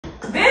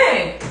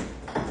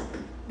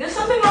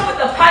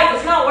the pipe.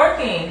 It's not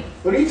working.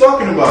 What are you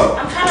talking about?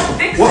 I'm trying to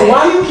fix it.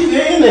 Why do you keep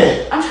hitting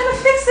it? I'm trying to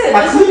fix it.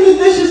 I cleaned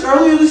the dishes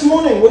earlier this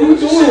morning. What are you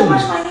doing? I'm trying to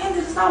wash my hands.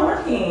 It's not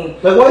working.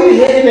 Like, why are you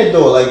hitting it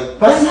though? Like,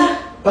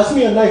 pass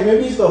me a knife.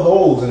 Maybe it's the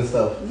holes and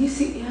stuff. You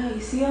see? Yeah,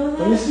 you see all of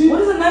that? Let me see.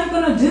 What is a knife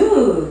gonna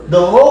do?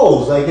 The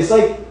holes. Like, it's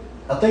like,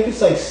 I think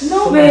it's like.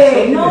 No,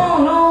 babe.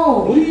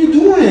 No. What are you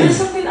doing? There's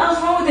something else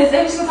wrong with this.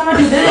 Every single time I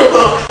do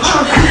this.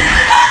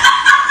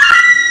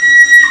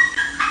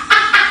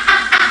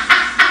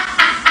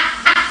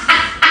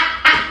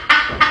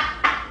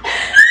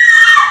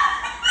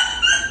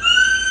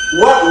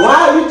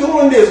 Why are you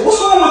doing this?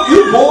 What's wrong with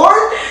you,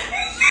 bored?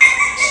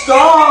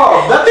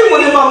 Stop! That thing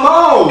went in my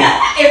mouth.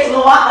 It's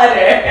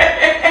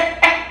water.